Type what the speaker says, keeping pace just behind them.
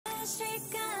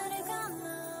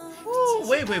Oh,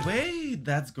 wait.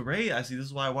 That's great. I see. This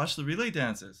is why I watch the relay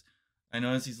dances. I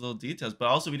noticed these little details, but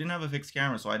also we didn't have a fixed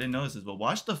camera, so I didn't notice this. But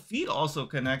watch the feet also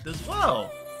connect as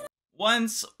well.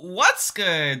 What's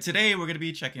good? Today we're gonna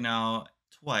be checking out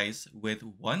Twice with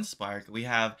Wonspark. We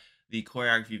have the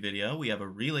choreography video, we have a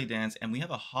relay dance, and we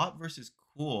have a hot versus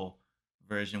cool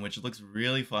version, which looks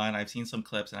really fun. I've seen some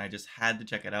clips and I just had to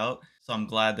check it out. So I'm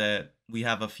glad that we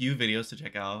have a few videos to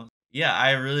check out. Yeah,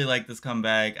 I really like this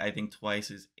comeback. I think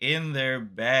Twice is in their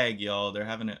bag, y'all. They're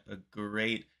having a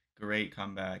great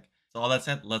comeback. So all that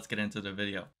said, let's get into the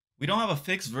video. We don't have a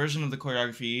fixed version of the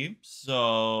choreography,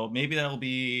 so maybe that'll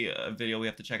be a video we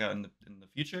have to check out in the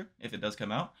future if it does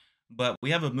come out. But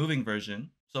we have a moving version,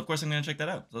 so of course I'm going to check that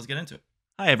out. So let's get into it.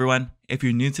 Hi everyone, if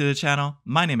you're new to the channel,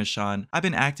 my name is Sean. I've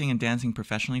been acting and dancing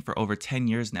professionally for over 10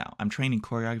 years now. I'm training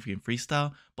choreography and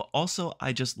freestyle, but also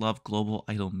I just love global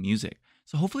idol music.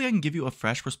 So hopefully I can give you a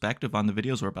fresh perspective on the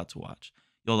videos we're about to watch.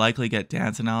 You'll likely get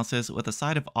dance analysis with a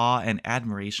side of awe and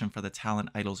admiration for the talent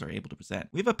idols are able to present.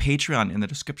 We have a Patreon in the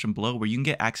description below where you can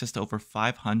get access to over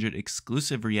 500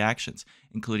 exclusive reactions,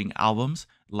 including albums,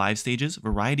 live stages,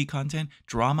 variety content,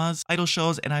 dramas, idol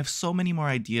shows, and I have so many more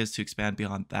ideas to expand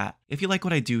beyond that. If you like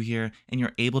what I do here and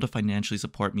you're able to financially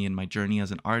support me in my journey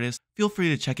as an artist, feel free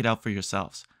to check it out for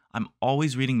yourselves. I'm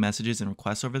always reading messages and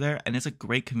requests over there, and it's a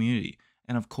great community.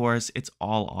 And of course, it's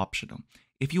all optional.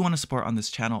 If you want to support on this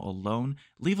channel alone,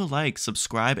 leave a like,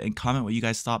 subscribe, and comment what you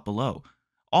guys thought below.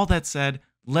 All that said,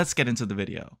 let's get into the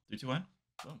video. 3, 2, 1,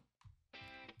 boom.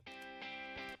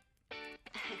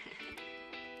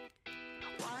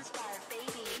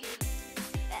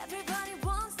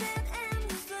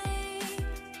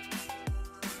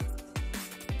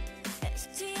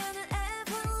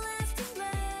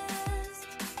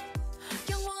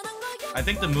 I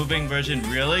think the moving version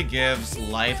really gives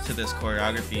life to this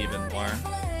choreography even more.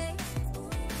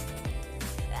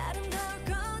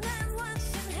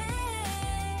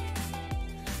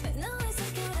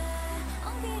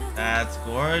 That's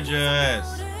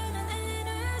gorgeous.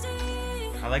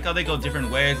 I like how they go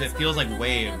different ways. It feels like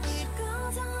waves.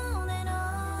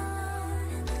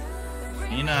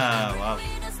 Nina, wow.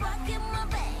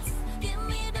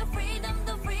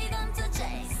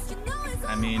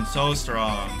 I mean, so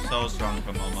strong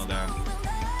from Momo there.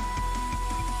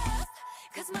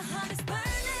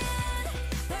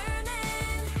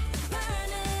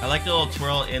 I like the little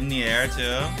twirl in the air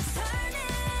too.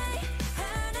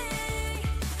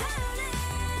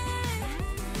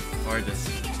 Gorgeous.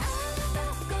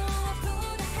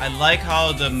 I like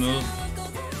how the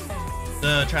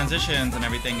transitions and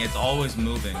everything, it's always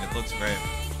moving. It looks great.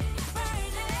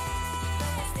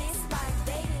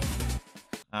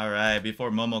 Alright,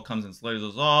 before Momo comes and slays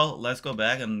us all, let's go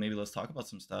back and maybe let's talk about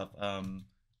some stuff. Some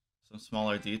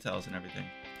smaller details and everything.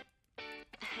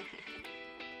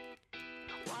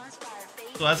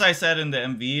 So as I said in the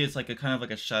MV, it's like a kind of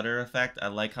like a shutter effect. I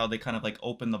like how they kind of like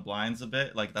open the blinds a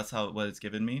bit. Like that's what it's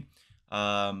given me.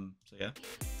 So yeah.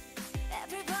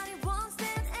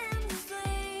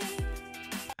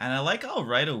 And I like how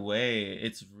right away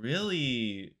it's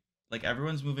really like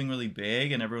everyone's moving really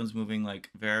big and everyone's moving like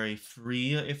very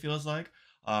free, it feels like.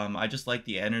 I just like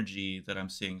the energy that I'm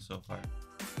seeing so far.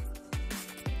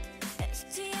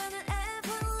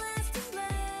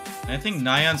 And I think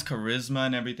Nayeon's charisma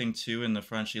and everything too in the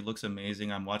front, she looks amazing.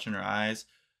 I'm watching her eyes.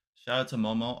 Shout out to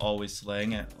Momo, always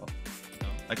slaying it. Oh, you know,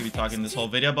 I could be talking this whole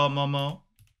video about Momo.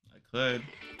 I could.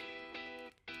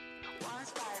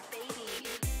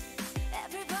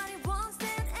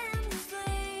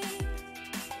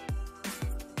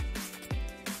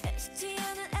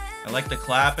 I like the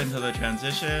clap into the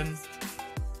transition.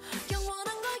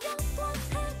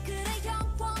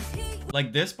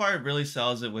 Like this part really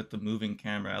sells it with the moving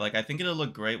camera. Like I think it'll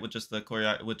look great with just the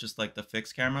like the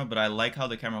fixed camera, but I like how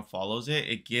the camera follows it.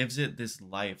 It gives it this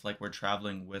life, like we're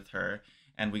traveling with her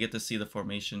and we get to see the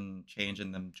formation change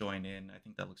and them join in. I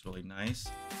think that looks really nice.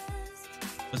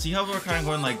 But see how we're kind of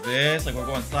going like this, like we're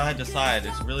going side to side.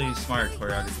 It's really smart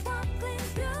choreography.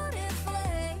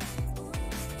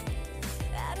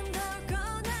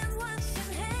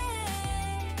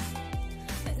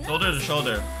 Shoulder to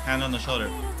shoulder, hand on the shoulder.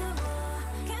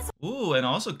 Ooh, and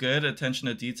also good attention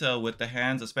to detail with the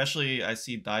hands, especially I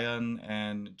see Dayeon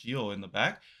and Jio in the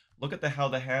back. Look at how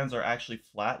the hands are actually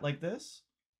flat like this.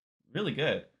 Really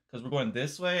good, because we're going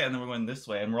this way and then we're going this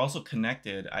way, and we're also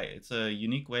connected. It's a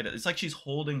unique way to, it's like she's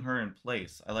holding her in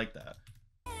place. I like that.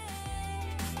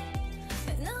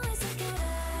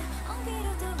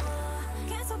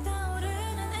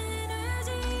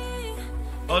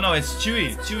 Oh no, it's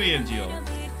Chewy and Jio.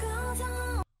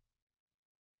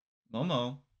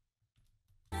 Momo.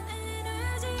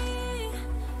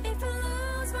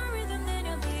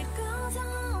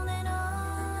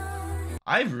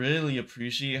 I really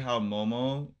appreciate how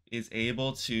Momo is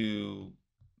able to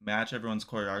match everyone's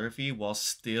choreography while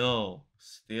still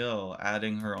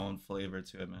adding her own flavor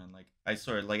to it, man. Like I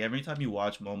swear, like every time you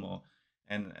watch Momo,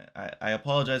 and I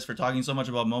apologize for talking so much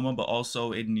about Momo, but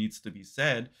also it needs to be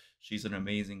said, she's an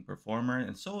amazing performer,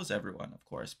 and so is everyone, of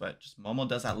course. But just Momo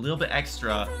does that little bit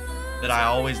extra that I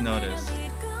always notice.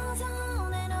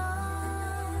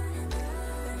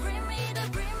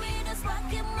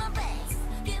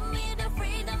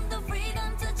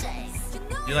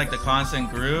 You like the constant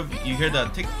groove? You hear the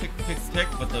tick, tick, tick,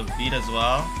 tick with the beat as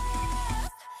well.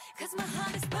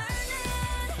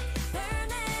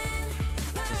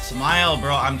 The smile,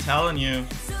 bro, I'm telling you.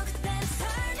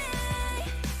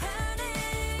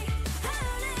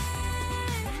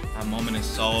 That moment is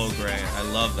so great. I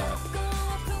love that.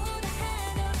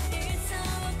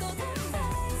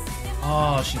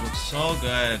 Oh, she looks so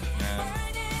good, man.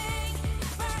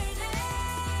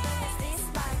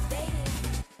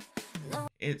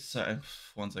 It's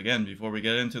once again, before we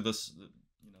get into this,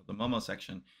 the Momo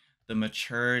section, the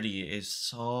maturity is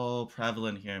so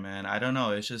prevalent here, man. I don't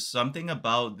know, it's just something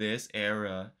about this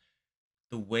era,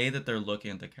 the way that they're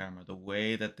looking at the camera, the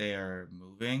way that they are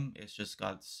moving, it's just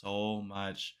got so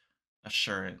much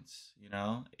assurance.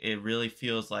 It really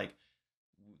feels like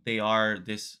they are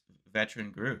this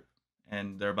veteran group,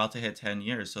 and they're about to hit 10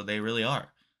 years, so they really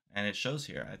are, and it shows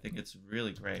here. I think it's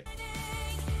really great.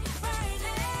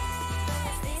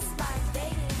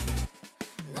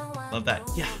 Love that.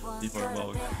 Yeah. Before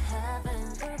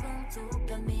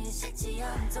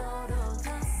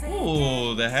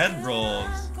ooh, the head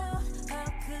rolls.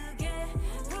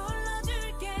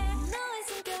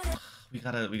 We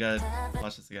gotta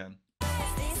watch this again.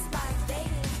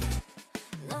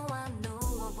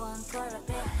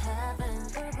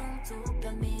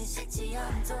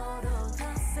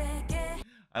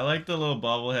 I like the little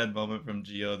bobblehead moment from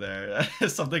Gio there.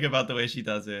 Something about the way she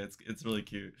does it. It's really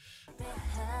cute.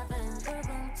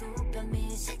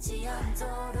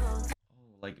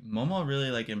 Like Momo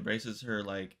really embraces her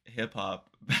hip hop.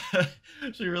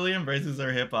 She really embraces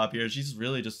her hip hop here. She's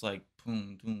really just like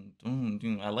boom, boom, boom,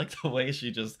 boom. I like the way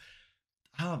she just.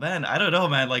 Oh man, I don't know,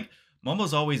 man. Like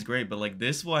Momo's always great, but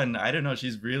this one, I don't know.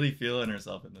 She's really feeling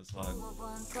herself in this one.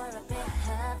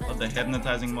 Love the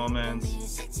hypnotizing moments.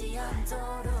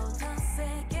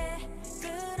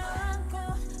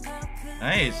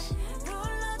 Nice.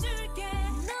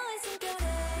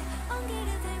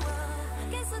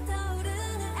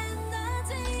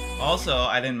 Also,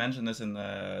 I didn't mention this in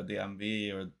the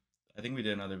MV, or I think we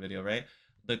did another video, right?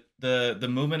 The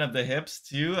movement of the hips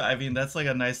too. I mean, that's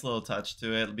a nice little touch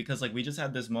to it, because we just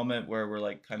had this moment where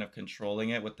we're kind of controlling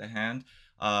it with the hand,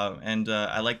 and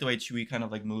I like the way Chewie kind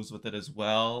of moves with it as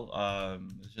well.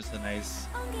 It's just a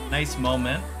nice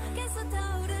moment.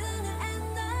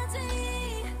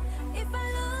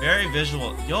 Very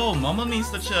visual. Yo, Momo needs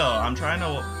to chill. I'm trying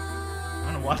to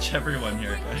watch everyone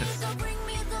here, guys.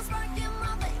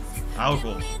 How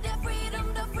cool.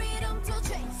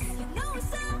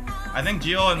 I think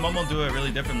Gio and Momo do it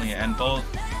really differently, and both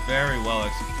very well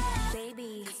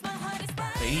executed.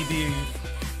 Baby.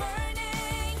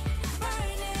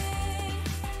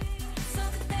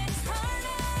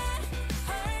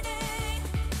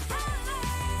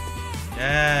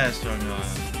 Yes,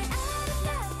 Jonghyun.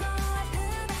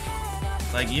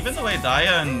 Even the way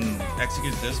Dayan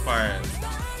executes this part,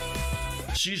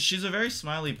 she's a very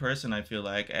smiley person, I feel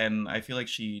like, and I feel like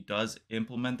she does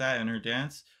implement that in her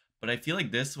dance. But I feel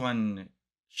like this one,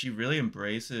 she really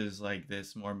embraces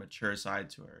this more mature side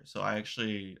to her. So I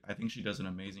think she does an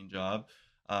amazing job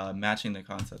matching the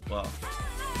concept well.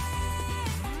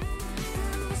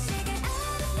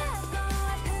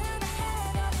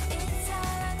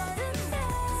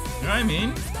 You know what I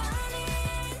mean?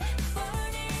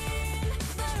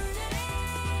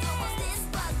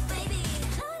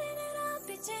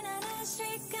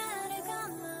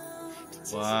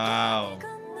 Wow.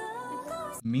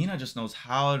 Mina just knows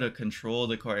how to control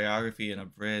the choreography in a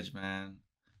bridge, man.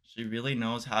 She really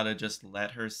knows how to just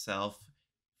let herself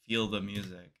feel the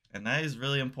music. And that is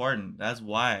really important. That's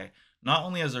why. Not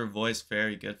only is her voice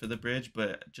very good for the bridge,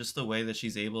 but just the way that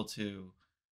she's able to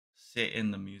sit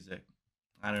in the music.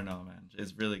 I don't know, man.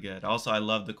 It's really good. Also, I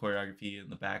love the choreography in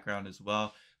the background as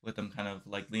well, with them kind of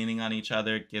leaning on each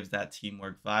other. It gives that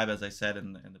teamwork vibe, as I said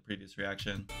in the previous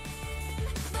reaction.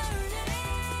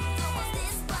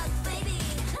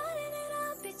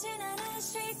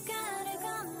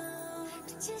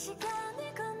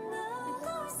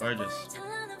 Gorgeous.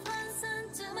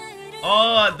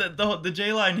 Oh, the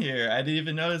J line here. I didn't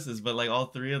even notice this, but all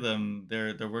three of them,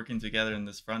 they're working together in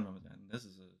this front moment, and this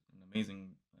is an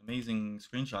amazing Amazing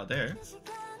screenshot there.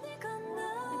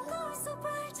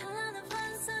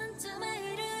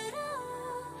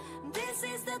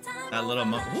 That little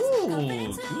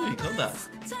ooh, he killed that.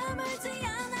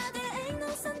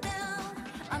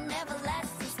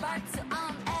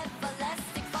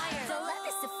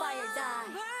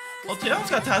 Oh, Taeyong's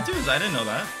got tattoos. I didn't know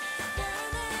that.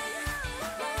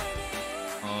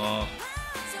 Oh,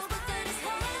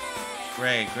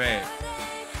 great, great.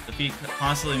 The feet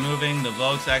constantly moving. The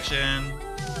Vogue section.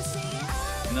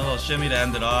 And a little shimmy to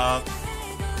end it off.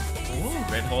 Ooh,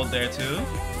 great hold there too.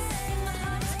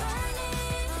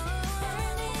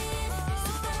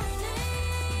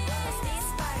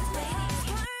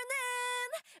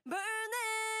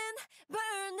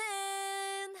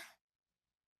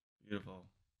 Beautiful.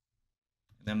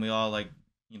 And then we all like,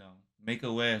 you know, make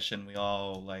a wish and we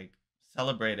all like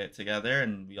celebrate it together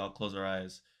and we all close our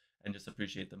eyes and just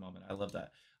appreciate the moment. I love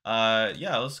that.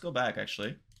 Yeah, let's go back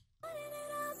actually.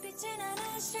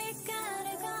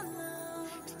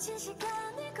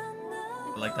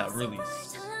 I like that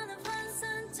release.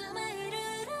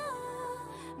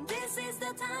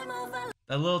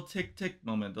 That little tick tick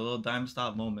moment, the little dime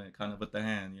stop moment kind of with the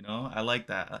hand, you know? I like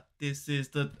that.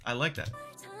 I like that.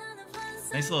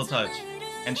 Nice little touch.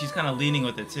 And she's kind of leaning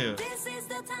with it too.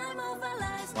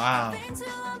 Wow.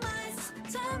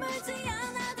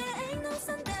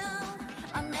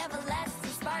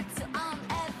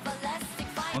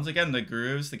 Once again, the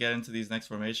grooves to get into these next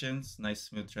formations. Nice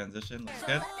smooth transition. Looks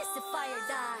good.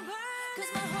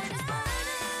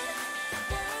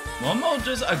 Momo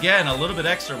just, again, a little bit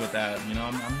extra with that. You know,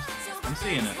 I'm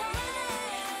seeing it.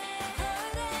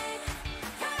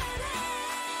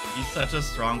 He's such a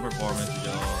strong performance,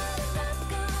 yo.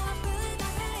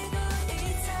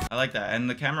 I like that. And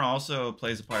the camera also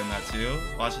plays a part in that too.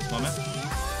 Watch this moment.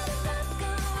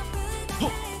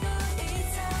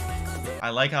 I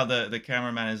like how the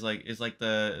cameraman is like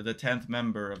the 10th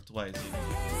member of Twice. You know?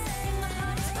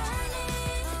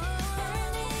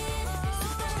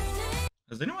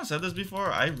 Has anyone said this before?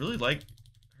 I really like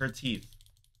her teeth.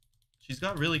 She's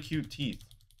got really cute teeth.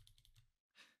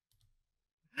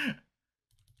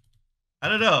 I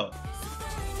don't know.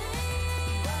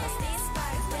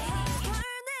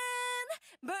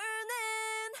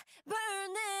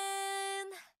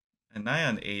 And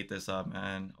Nayeon ate this up,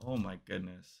 man. Oh my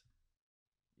goodness.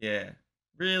 Yeah,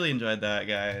 really enjoyed that,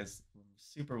 guys.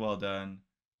 Super well done.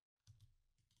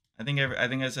 I think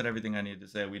I said everything I needed to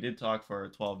say. We did talk for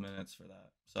 12 minutes for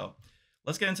that. So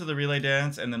let's get into the relay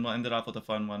dance, and then we'll end it off with a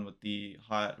fun one with the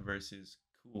hot versus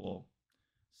cool.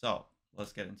 So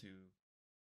let's get into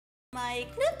my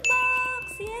clip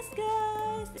box. Yes,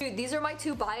 guys. Dude, these are my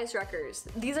 2 bias records.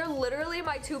 These are literally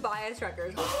my 2 bias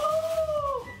records.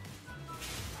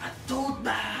 I told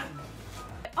that.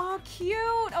 Oh,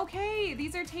 cute. Okay,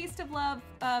 these are Taste of Love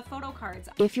photo cards.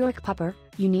 If you're a Kpopper,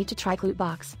 you need to try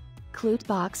Clutebox.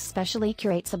 Clutebox specially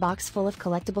curates a box full of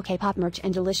collectible K-pop merch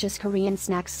and delicious Korean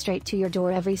snacks straight to your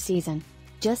door every season.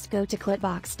 Just go to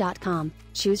clutebox.com,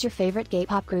 choose your favorite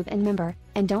K-pop group and member,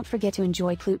 and don't forget to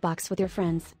enjoy Clutebox with your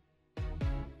friends.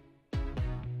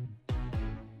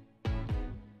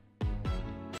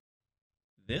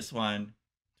 This one,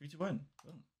 3, 2, 1.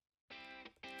 Boom.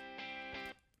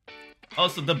 Oh,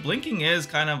 so the blinking is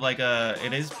kind of like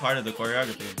it is part of the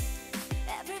choreography.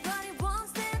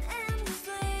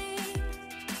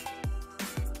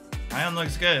 Ion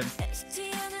looks good.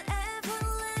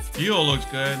 Gio looks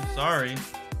good. Sorry.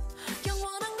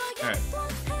 Alright.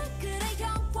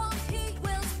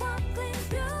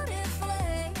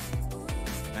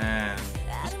 Man,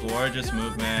 just gorgeous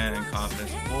movement and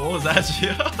confidence. What was that,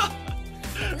 Gio?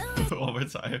 One more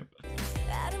time.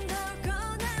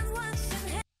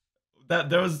 That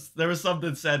there was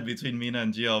something said between Mina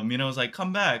and Gio. Mina was like,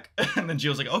 "Come back," and then Gio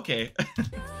was like, "Okay,"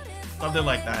 something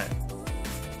like that.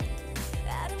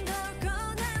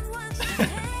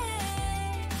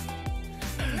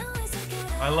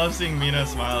 I love seeing Mina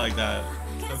smile like that.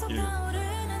 So cute.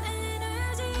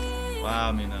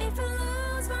 Wow, Mina.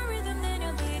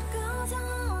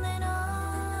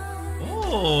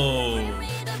 Oh,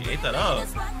 she ate that up.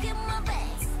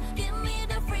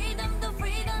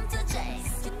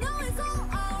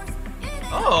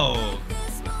 Oh,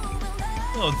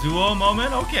 little duo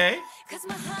moment. Okay.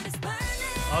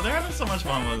 Oh, they're having so much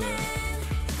fun with it.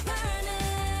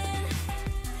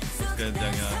 That's good,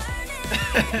 Junghyun.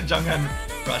 Junghyun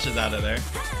rushes out of there.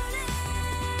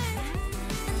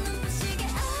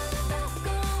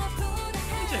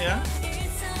 Yeah.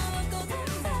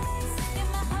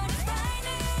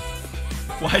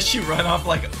 Why'd she run off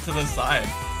like to the side?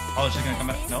 Oh, she's gonna come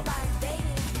back. No.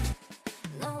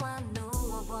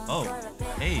 Oh,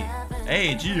 hey,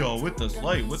 Hey, Gio with the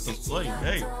slate,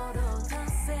 hey.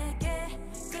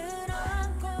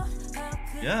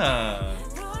 Yeah.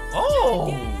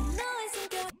 Oh!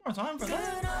 One more time for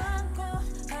that.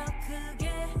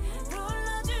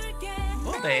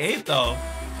 Oh, they ate though.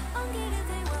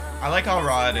 I like how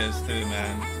raw it is too,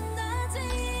 man.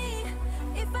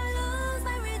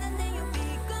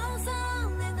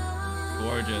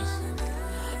 Gorgeous.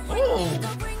 Oh!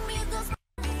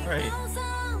 Right.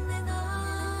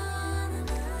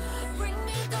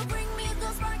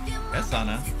 Yes,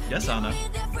 Anna. Yes, Anna.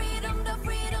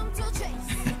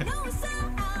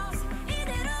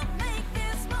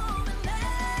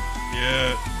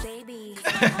 Yeah.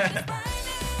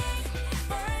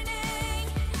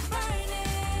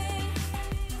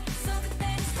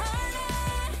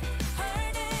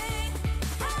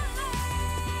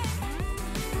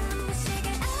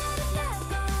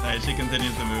 Alright, she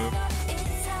continues to move.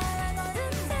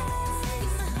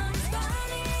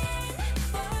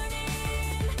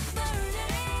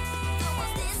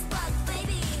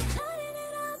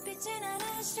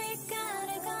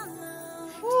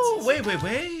 Ooh,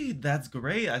 wait. That's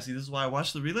great. I see. This is why I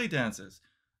watched the relay dances.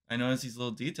 I noticed these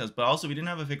little details, but also we didn't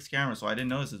have a fixed camera, so I didn't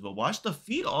notice this. But watch the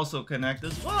feet also connect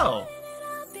as well.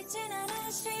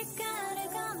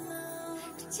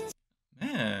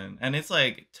 Man, and it's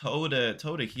like toe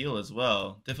to heel as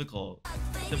well. Difficult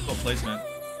placement.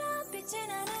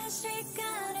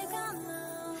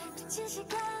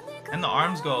 And the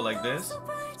arms go like this.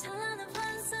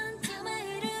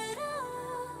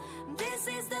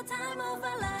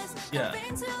 Yeah.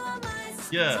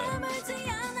 Yeah.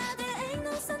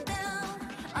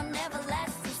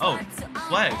 Oh,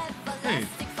 flag. Hey.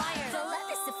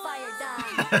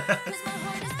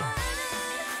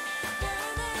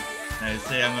 Nice,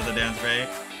 Taeyang with the dance break.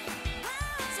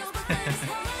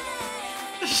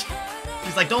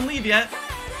 He's like, don't leave yet.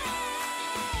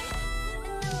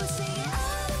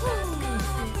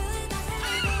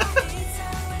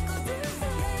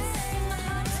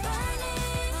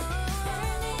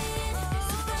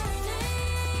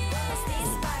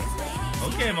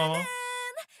 Okay, Momo.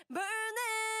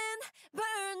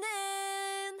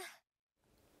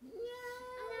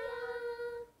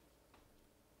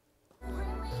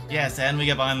 Yes, and we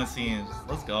get behind the scenes.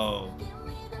 Let's go.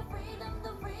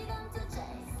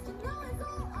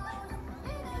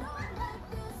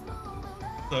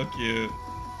 So cute.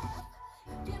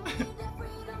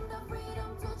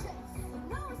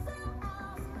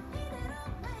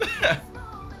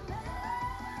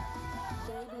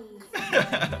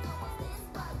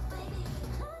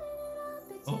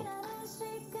 Oh.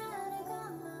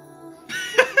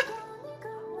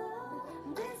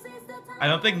 I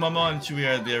don't think Momo and Chui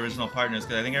are the original partners,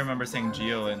 because I think I remember saying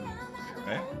Gio and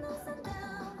right?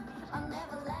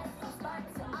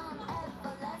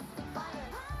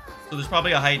 So there's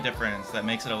probably a height difference that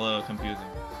makes it a little confusing.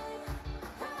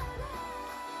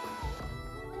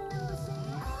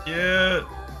 Cute.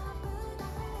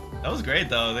 That was great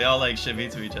though. They all like shimmy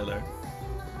to each other.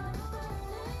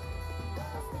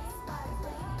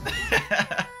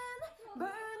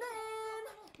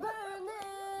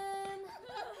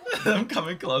 I'm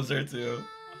coming closer too.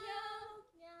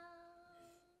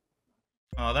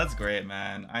 Oh, that's great,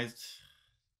 man.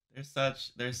 They're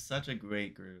such a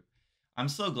great group. I'm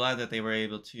so glad that they were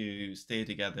able to stay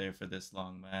together for this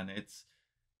long, man.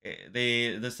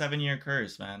 The 7-year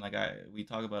curse, man. Like we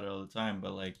talk about it all the time,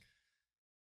 but like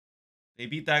they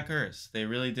beat that curse. They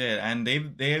really did, and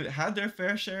they had their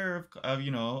fair share of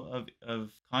you know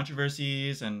of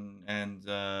controversies and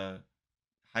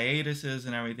hiatuses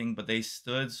and everything, but they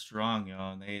stood strong, yo,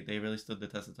 and they really stood the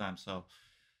test of time. So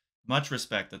much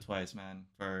respect to Twice, man,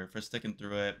 for sticking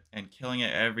through it and killing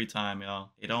it every time, yo.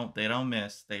 They don't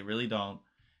miss. They really don't.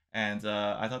 And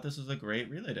I thought this was a great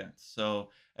relay dance. So,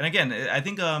 and again, I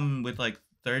think with like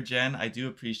 3rd gen, I do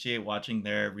appreciate watching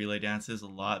their relay dances a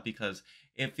lot, because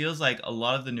it feels like a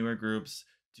lot of the newer groups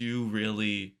do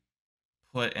really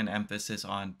put an emphasis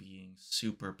on being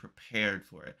super prepared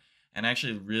for it. And I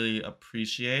actually really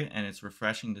appreciate, and it's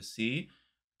refreshing to see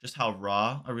just how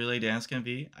raw a relay dance can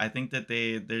be. I think that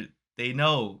they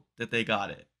know that they got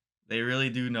it. They really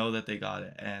do know that they got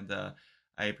it, and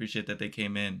I appreciate that they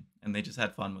came in and they just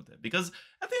had fun with it. Because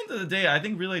at the end of the day, I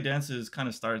think relay dances kind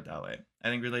of started that way. I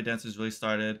think relay dances really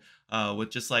started with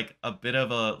just like a bit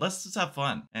of a let's just have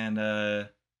fun, and I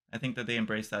think that they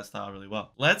embraced that style really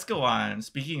well. Let's go on.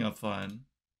 Speaking of fun,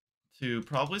 to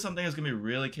probably something that's gonna be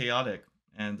really chaotic.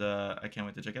 And I can't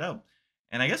wait to check it out.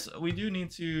 And I guess we do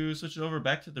need to switch it over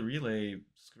back to the relay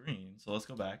screen. So let's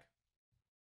go back.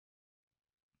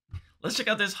 Let's check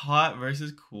out this hot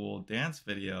versus cool dance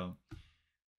video.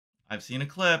 I've seen a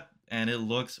clip, and it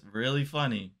looks really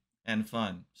funny and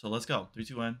fun. So let's go. 3,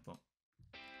 2, 1. Boom.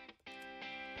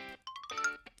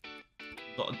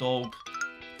 Dog.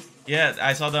 Yeah,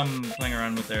 I saw them playing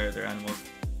around with their animals.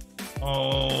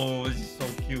 Oh, this is so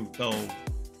cute though.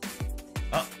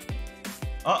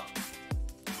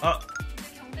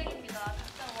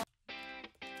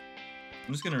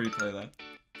 I'm just gonna replay that.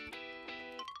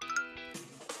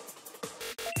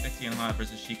 Sexy and hot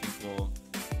versus chic and cool.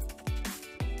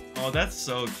 Oh, that's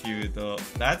so cute though.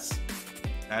 That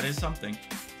is something.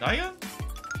 Dayan?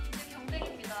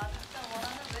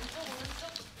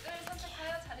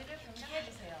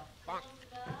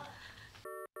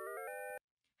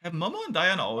 Have Momo and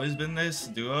Dayan always been this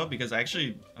duo? Because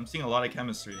actually, I'm seeing a lot of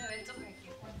chemistry.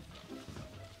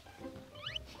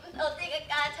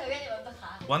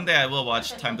 One day I will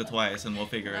watch Time to Twice and we'll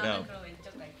figure it out.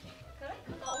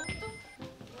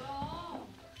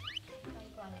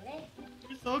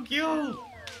 You're so cute!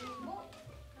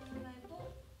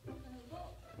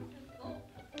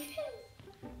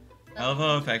 I love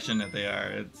how affectionate they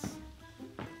are.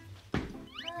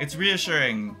 It's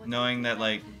reassuring knowing that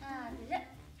like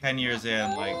 10 years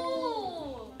in, like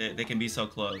they can be so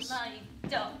close.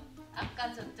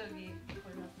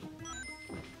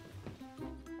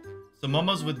 So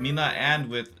Momo's with Mina and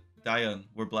with Dayan.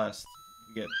 We're blessed.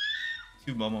 We get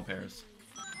 2 Momo pairs.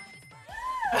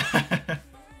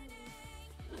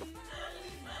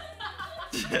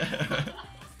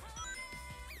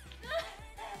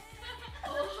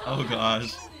 Oh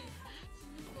gosh.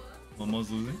 Momo's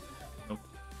losing? Nope.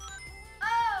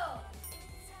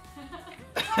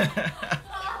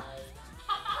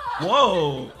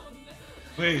 Whoa!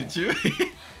 Wait,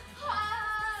 Chewy?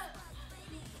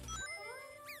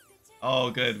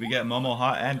 Oh, good. We get Momo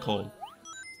hot and cold.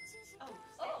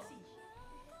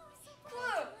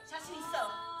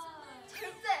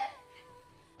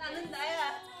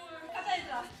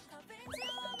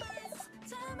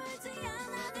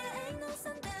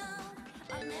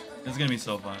 This is gonna be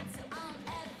so fun.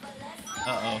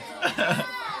 Uh-oh.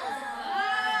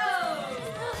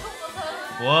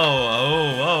 Whoa,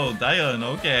 oh, whoa, Dayan,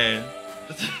 okay.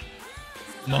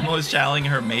 Momo is channeling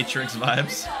her Matrix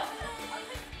vibes.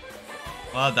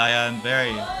 Wow, Dayan,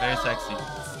 very, very sexy.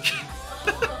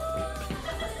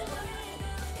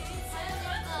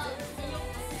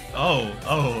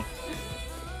 Oh.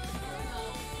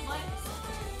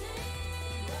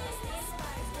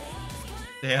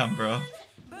 Damn, bro.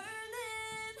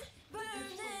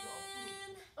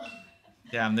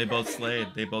 Damn, they both slayed.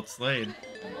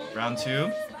 Round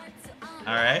 2.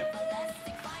 Alright.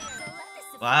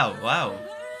 Wow.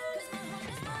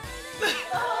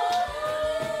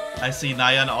 I see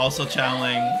Nayeon also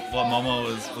channeling what Momo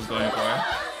was going for.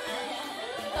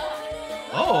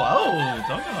 Oh,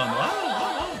 Dongyeon, wow.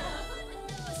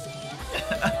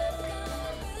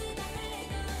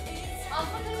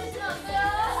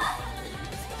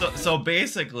 So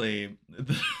basically,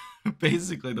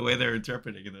 the way they're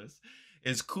interpreting this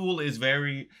is cool is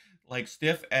very like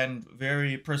stiff and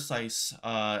very precise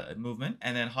movement,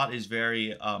 and then hot is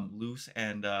very loose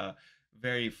and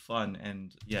very fun,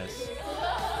 and yes.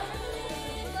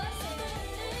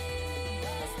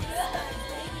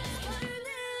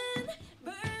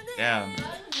 Damn.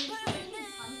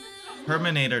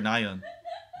 Terminator Nayeon.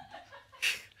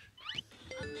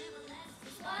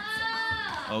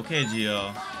 Okay,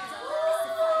 Gio.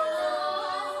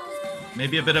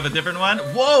 Maybe a bit of a different one.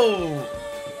 Whoa!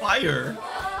 Fire!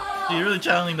 So you're really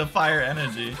channeling the fire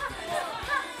energy.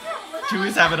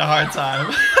 Chewy's having a hard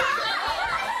time.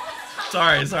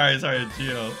 sorry,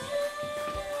 Gio.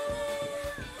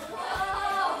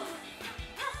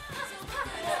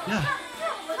 Yeah.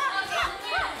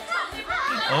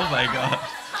 Oh my god.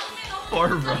 Poor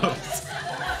Rose.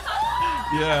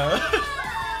 Yeah.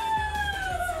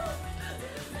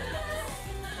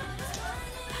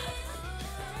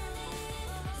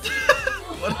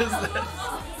 What is this?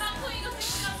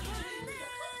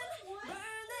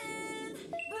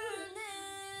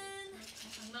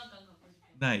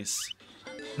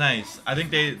 Nice. I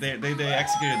think they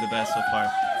executed the best so far.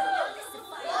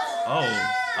 Oh,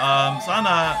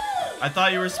 Sana, I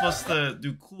thought you were supposed to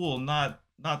do cool, not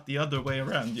the other way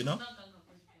around, you know?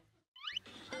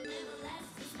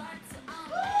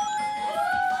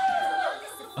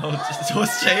 Oh, so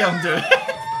what's Jaeyoung doing?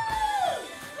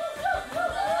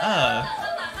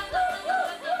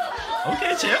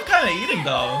 Okay, Jaeyoung kind of eating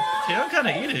though. Jaeyoung kind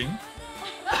of eating.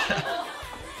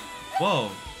 Whoa.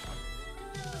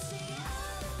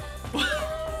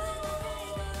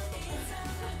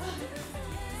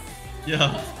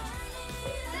 Yeah.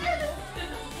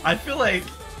 I feel like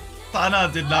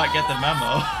Sana did not get the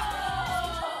memo.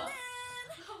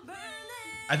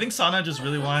 I think Sana just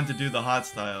really wanted to do the hot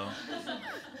style.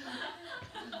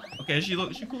 Okay, she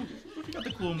cool. She got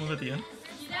the cool move at the end.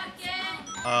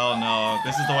 Oh no,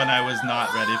 this is the one I was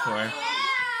not ready for.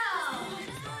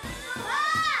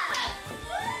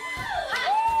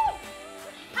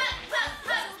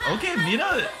 Okay,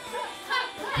 Mina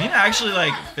actually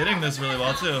like fitting this really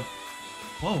well too.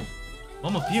 Whoa,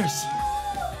 Momo Pierce.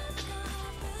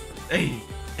 Hey.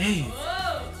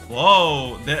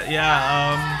 Whoa,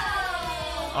 yeah,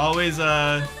 always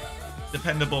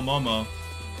dependable Momo.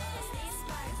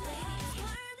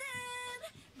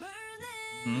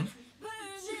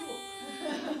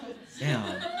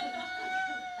 Damn.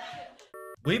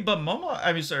 Wait, but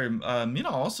Mina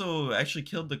also actually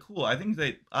killed the cool. I think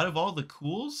that out of all the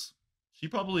cools, she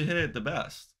probably hit it the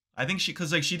best. I think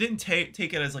cause like she didn't take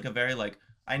it as like a very like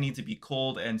I need to be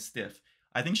cold and stiff.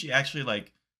 I think she actually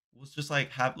like was just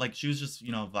like she was just,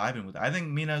 you know, vibing with it. I think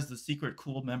Mina is the secret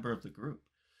cool member of the group.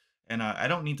 And I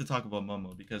don't need to talk about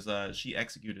Momo because she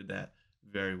executed that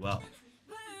very well.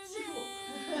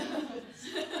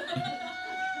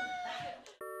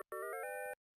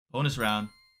 Bonus round.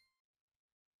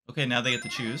 Okay, now they get to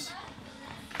choose.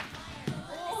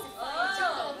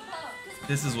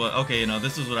 This is what, okay, you know,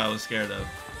 this is what I was scared of.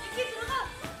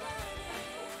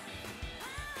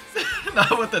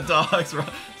 Not with the dogs, bro.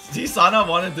 See, Sana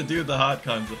wanted to do the hot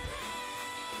concept.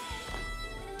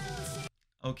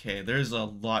 Okay, there's a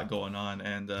lot going on,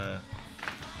 and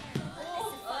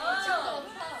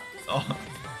oh.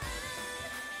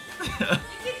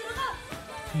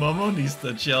 Momo needs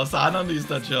to chill, Sana needs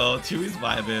to chill, Chewy's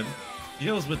vibing,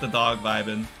 Hio's with the dog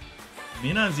vibing,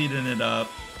 Mina's eating it up.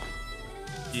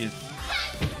 Jeez.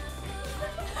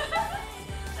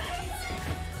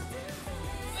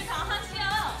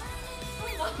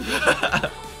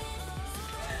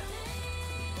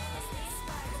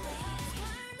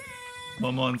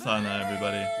 Momo and Sana,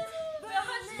 everybody.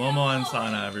 Momo and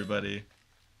Sana, everybody.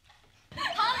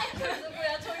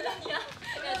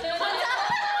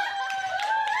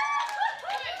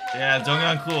 Yeah,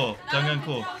 Jonghyun cool. Jonghyun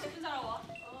cool.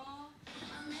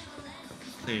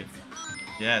 See.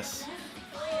 Yes.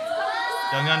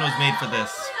 Jonghyun was made for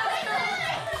this.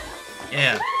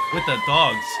 Yeah, with the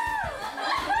dogs.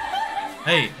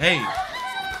 Hey.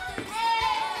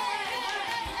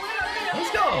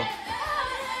 Let's go.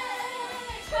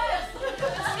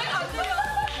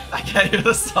 I can't hear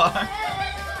the song.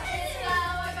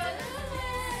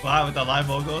 Wow, with the live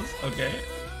vocals? Okay.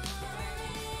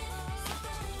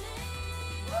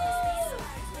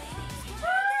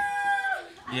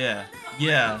 Yeah.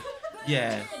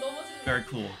 Very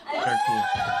cool.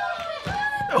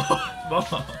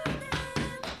 Momo.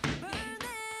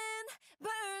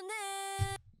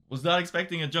 Was not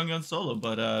expecting a Jonghyun solo,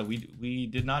 but we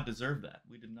did not deserve that.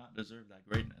 We did not deserve that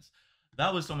greatness.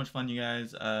 That was so much fun, you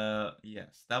guys.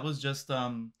 Yes, that was just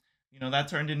you know, that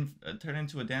turned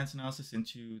into a dance analysis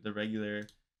into the regularly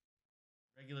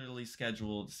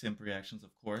scheduled simp reactions,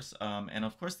 of course. And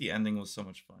of course, the ending was so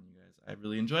much fun, you guys. I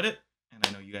really enjoyed it, and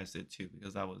I know you guys did too,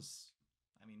 because that was,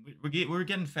 I mean, we're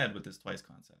getting fed with this Twice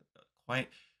concept,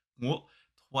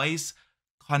 Twice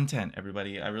content,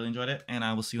 everybody. I really enjoyed it, and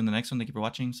I will see you in the next one. Thank you for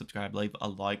watching. Subscribe, leave a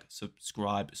like,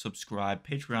 subscribe.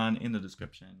 Patreon in the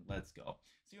description. Let's go.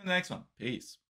 See you in the next one. Peace.